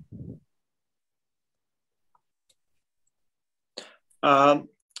here?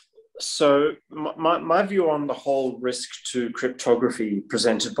 So my view on the whole risk to cryptography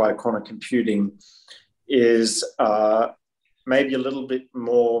presented by quantum computing is maybe a little bit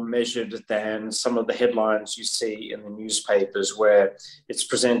more measured than some of the headlines you see in the newspapers, where it's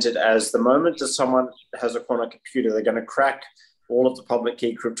presented as the moment that someone has a quantum computer, they're going to crack all of the public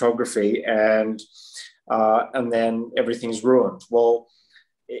key cryptography and then everything's ruined. Well,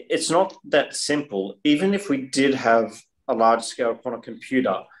 it's not that simple. Even if we did have a large-scale quantum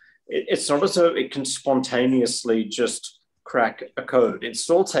computer, it's not as though it can spontaneously just crack a code. It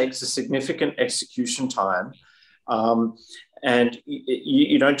still takes a significant execution time. And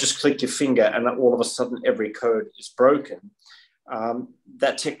you don't just click your finger and all of a sudden every code is broken.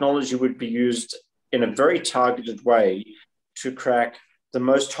 That technology would be used in a very targeted way to crack the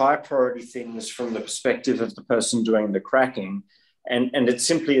most high priority things from the perspective of the person doing the cracking. And it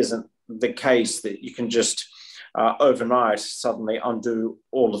simply isn't the case that you can just overnight suddenly undo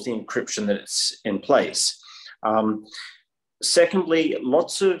all of the encryption that's in place. Secondly,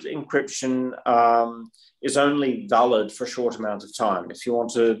 lots of encryption is only valid for a short amount of time. If you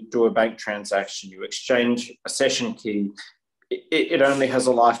want to do a bank transaction, you exchange a session key, it only has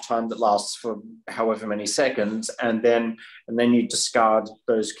a lifetime that lasts for however many seconds, and then you discard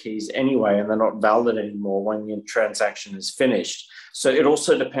those keys anyway, and they're not valid anymore when your transaction is finished. So it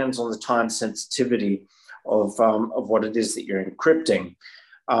also depends on the time sensitivity of what it is that you're encrypting.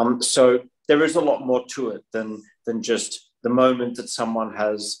 So there is a lot more to it than just the moment that someone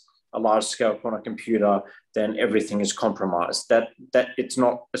has a large-scale quantum computer, then everything is compromised. That it's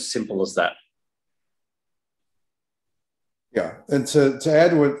not as simple as that. Yeah, and to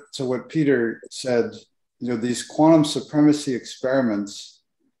add to what Peter said, these quantum supremacy experiments,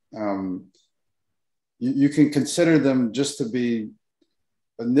 you can consider them just to be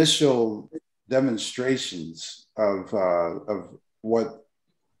initial demonstrations of the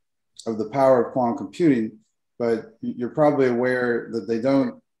power of quantum computing, but you're probably aware that they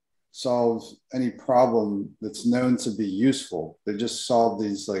don't solve any problem that's known to be useful. They just solve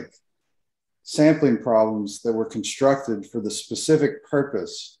these sampling problems that were constructed for the specific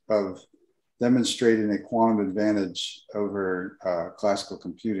purpose of demonstrating a quantum advantage over classical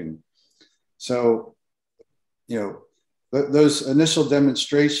computing. So, those initial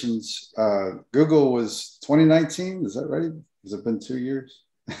demonstrations, Google was 2019, is that right? Has it been 2 years?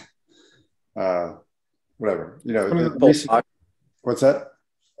 Whatever, what's that?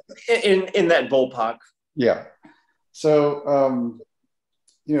 In that ballpark. Yeah. So,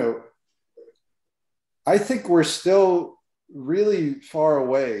 I think we're still really far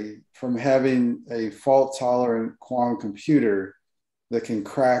away from having a fault-tolerant quantum computer that can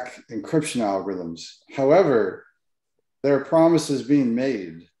crack encryption algorithms. However, there are promises being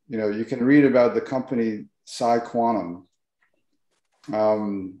made. You know, you can read about the company PsiQuantum.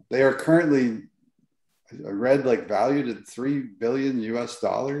 They are currently, I read, like valued at $3 billion US,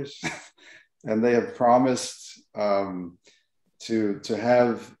 and they have promised to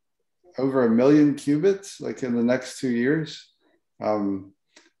have over 1 million qubits, like in the next 2 years.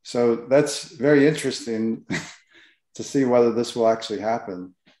 So that's very interesting to see whether this will actually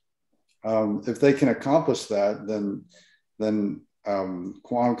happen. If they can accomplish that, then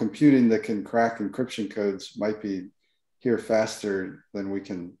quantum computing that can crack encryption codes might be here faster than we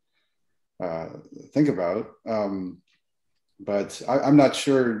can think about. But I'm not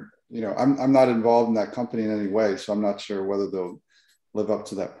sure, you know, I'm not involved in that company in any way, so I'm not sure whether they'll live up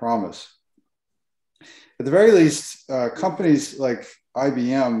to that promise. At the very least, companies like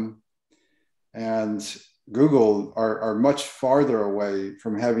IBM and Google are much farther away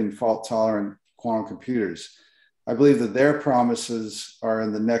from having fault-tolerant quantum computers. I believe that their promises are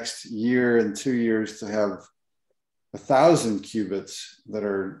in the next year and 2 years to have 1,000 qubits that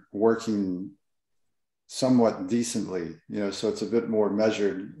are working somewhat decently, you know, so it's a bit more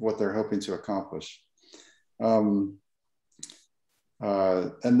measured what they're hoping to accomplish. And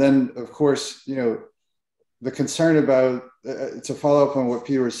then, of course, you know, the concern about, to follow up on what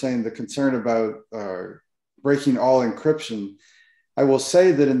Peter was saying, the concern about breaking all encryption, I will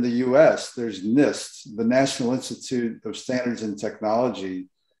say that in the US, there's NIST, the National Institute of Standards and Technology.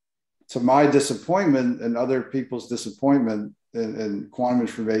 To my disappointment and other people's disappointment in quantum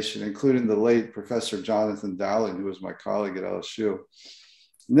information, including the late Professor Jonathan Dowling, who was my colleague at LSU,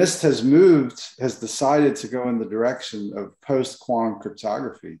 NIST has decided to go in the direction of post-quantum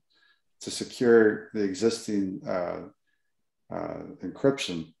cryptography to secure the existing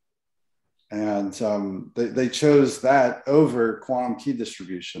encryption. And they chose that over quantum key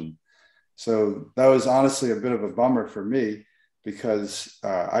distribution. So that was honestly a bit of a bummer for me, because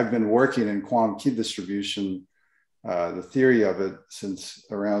I've been working in quantum key distribution, the theory of it, since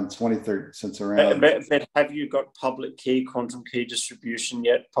around 2013, But have you got public key quantum key distribution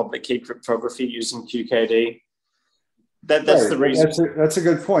yet? Public key cryptography using QKD? That's right. The reason. That's a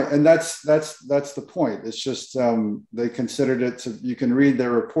good point, and that's the point. It's just they considered it to. You can read their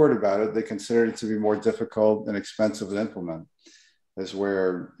report about it. They considered it to be more difficult and expensive to implement, as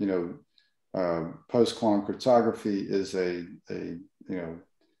where, you know, post quantum cryptography is a you know,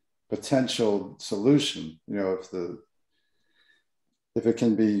 potential solution. You know, if it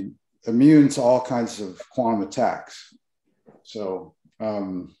can be immune to all kinds of quantum attacks. So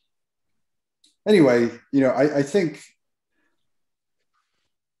anyway, you know, I think.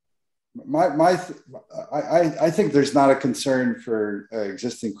 I think there's not a concern for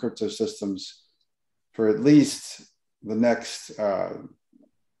existing crypto systems for at least the next 5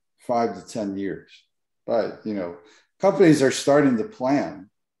 to 10 years. But, you know, companies are starting to plan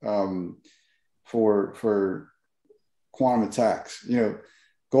for quantum attacks. You know,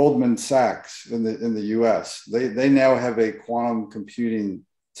 Goldman Sachs in the US, they now have a quantum computing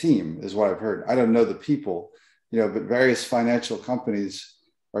team, is what I've heard. I don't know the people, you know, but various financial companies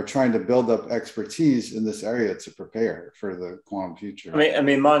are trying to build up expertise in this area to prepare for the quantum future. I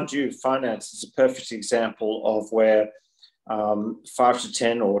mean, mind you, finance is a perfect example of where 5 to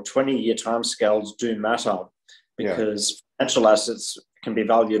 10 or 20-year timescales do matter, because financial assets can be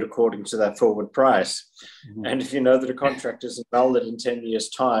valued according to their forward price. Mm-hmm. And if you know that a contract isn't valid in 10 years'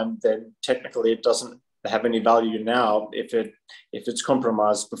 time, then technically it doesn't have any value now if it's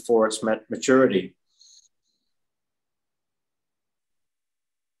compromised before its maturity.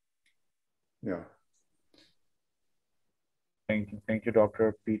 Yeah. Thank you,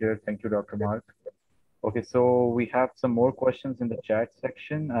 Dr. Peter. Thank you, Dr. Mark. Okay, so we have some more questions in the chat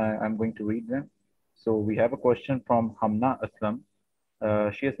section. I'm going to read them. So we have a question from Hamna Aslam.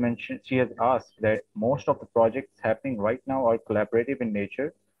 She has asked that most of the projects happening right now are collaborative in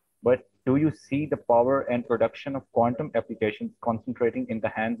nature, but do you see the power and production of quantum applications concentrating in the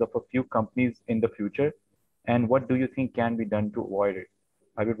hands of a few companies in the future? And what do you think can be done to avoid it?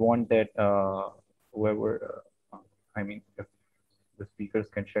 I would want that if the speakers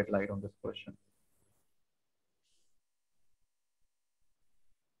can shed light on this question.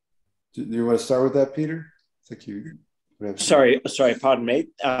 Do you want to start with that, Peter? I think you. Sorry, pardon me.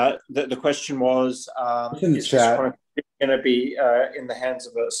 The question was, in the is chat going to be in the hands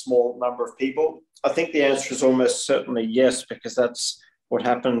of a small number of people? I think the answer is almost certainly yes, because that's what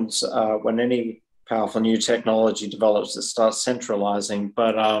happens when any powerful new technology develops. It starts centralizing,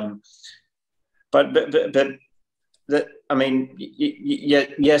 but I mean,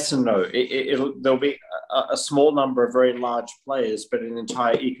 yes and no. There'll be a small number of very large players, but an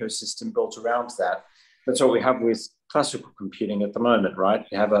entire ecosystem built around that. That's what we have with classical computing at the moment, right?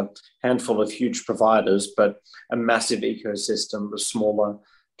 You have a handful of huge providers, but a massive ecosystem of smaller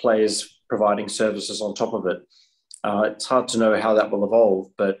players providing services on top of it. It's hard to know how that will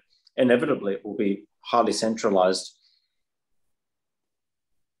evolve, but inevitably it will be highly centralized.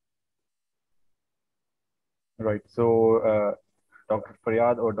 Right. So, Dr.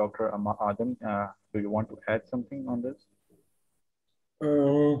 Faryad or Dr. Adam, do you want to add something on this?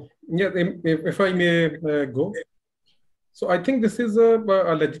 Yeah, if I may go. So I think this is a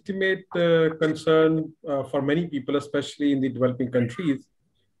legitimate concern for many people, especially in the developing countries.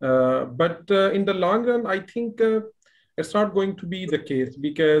 But in the long run, I think it's not going to be the case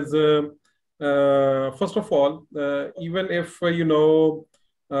because, first of all, even if,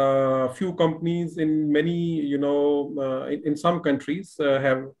 few companies in many, in some countries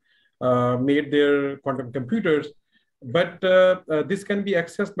have made their quantum computers, but this can be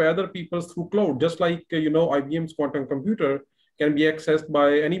accessed by other people through cloud, just like, IBM's quantum computer can be accessed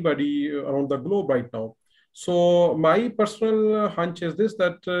by anybody around the globe right now. So my personal hunch is this,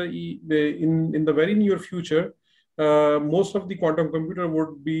 that in the very near future, most of the quantum computer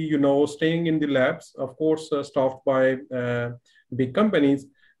would be, staying in the labs, of course, staffed by big companies,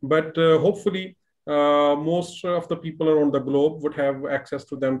 but hopefully most of the people around the globe would have access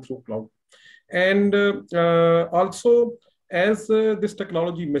to them through cloud. And also, as this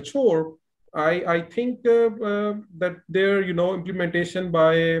technology mature, I think that their implementation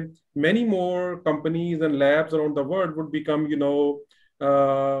by many more companies and labs around the world would become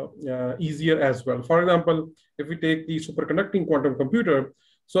easier as well. For example, if we take the superconducting quantum computer,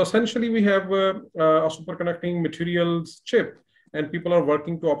 so essentially we have a superconducting materials chip, and people are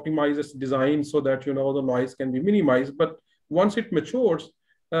working to optimize its design so that the noise can be minimized. But once it matures,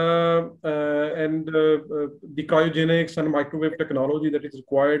 and the cryogenics and microwave technology that is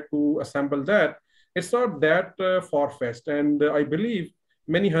required to assemble that, it's not that far-fetched. And I believe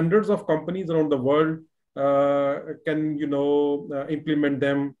many hundreds of companies around the world can, implement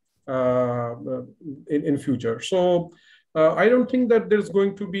them in future. So I don't think that there's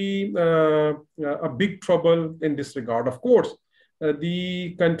going to be a big trouble in this regard. Of course,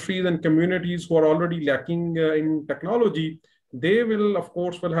 the countries and communities who are already lacking in technology, they will, of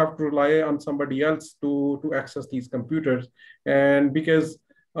course, will have to rely on somebody else to access these computers. And because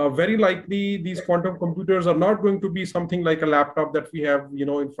very likely these quantum computers are not going to be something like a laptop that we have,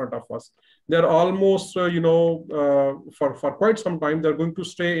 in front of us. They're almost, for quite some time, they're going to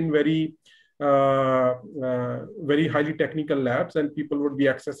stay in very, very highly technical labs, and people would be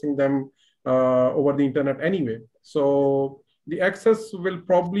accessing them over the internet anyway. So the access will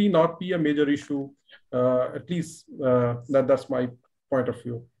probably not be a major issue. At least that's my point of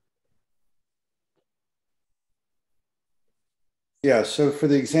view. Yeah, so for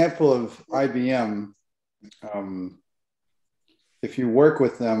the example of IBM, if you work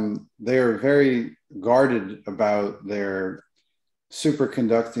with them, they are very guarded about their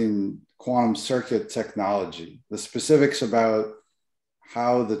superconducting quantum circuit technology. The specifics about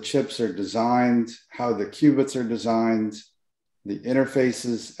how the chips are designed, how the qubits are designed, the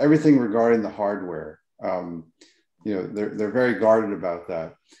interfaces, everything regarding the hardware. They're very guarded about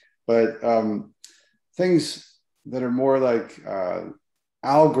that. But things that are more like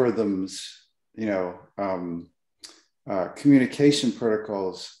algorithms, communication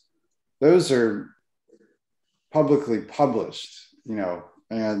protocols, those are publicly published,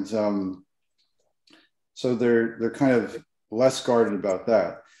 and so they're kind of less guarded about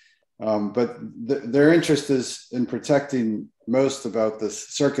that. But their interest is in protecting most about this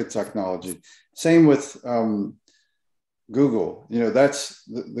circuit technology. Same with Google. That's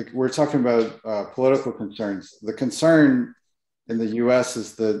we're talking about political concerns. The concern in the US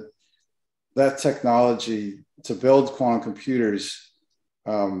is that technology to build quantum computers,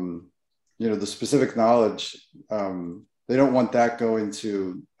 the specific knowledge, they don't want that going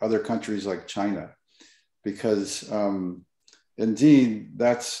to other countries like China, because indeed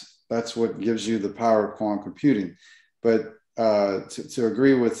that's what gives you the power of quantum computing. But to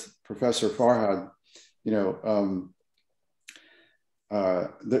agree with Professor Faryad,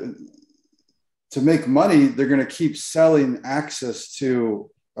 to make money, they're going to keep selling access to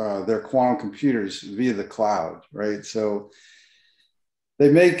their quantum computers via the cloud, right? So they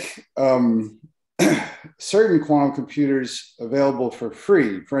make certain quantum computers available for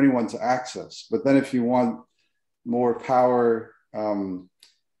free for anyone to access. But then if you want more power,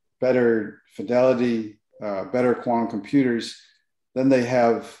 better fidelity, better quantum computers, then they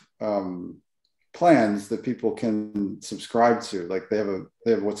have plans that people can subscribe to. Like they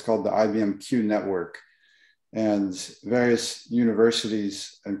have what's called the IBM Q network, and various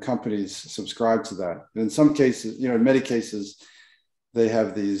universities and companies subscribe to that. In some cases, in many cases, they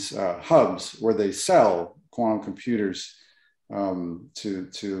have these hubs where they sell quantum computers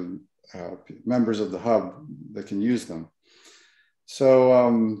to members of the hub that can use them.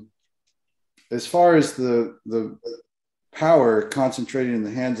 So as far as the power concentrated in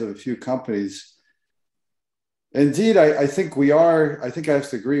the hands of a few companies, indeed, I think I have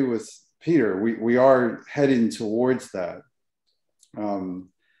to agree with Peter. We are heading towards that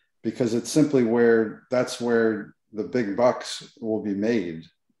because it's simply that's where the big bucks will be made,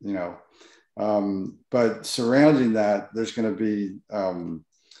 but surrounding that, there's going to be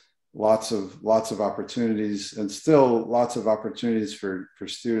lots of opportunities, and still lots of opportunities for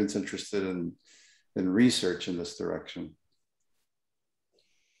students interested in research in this direction.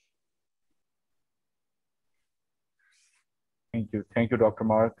 Thank you, Dr.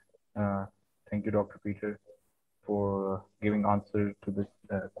 Mark. Thank you, Dr. Peter, for giving answer to this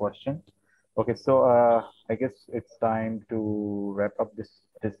question. Okay, so I guess it's time to wrap up this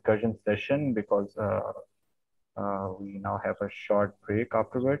discussion session because we now have a short break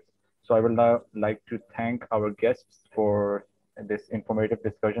afterwards. So I will now like to thank our guests for this informative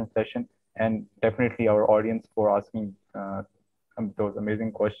discussion session, and definitely our audience for asking those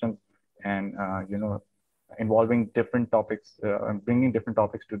amazing questions and involving different topics and bringing different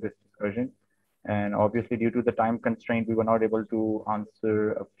topics to this discussion. And obviously, due to the time constraint, we were not able to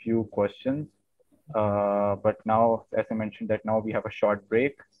answer a few questions. But now, as I mentioned, that now we have a short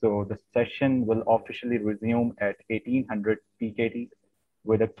break. So the session will officially resume at 1800 PKT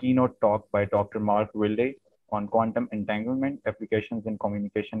with a keynote talk by Dr. Mark Wilde on quantum entanglement, applications in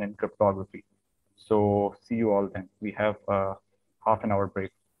communication and cryptography. So see you all then. We have a half an hour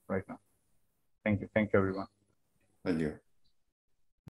break right now. Thank you. Thank you, everyone. Thank you.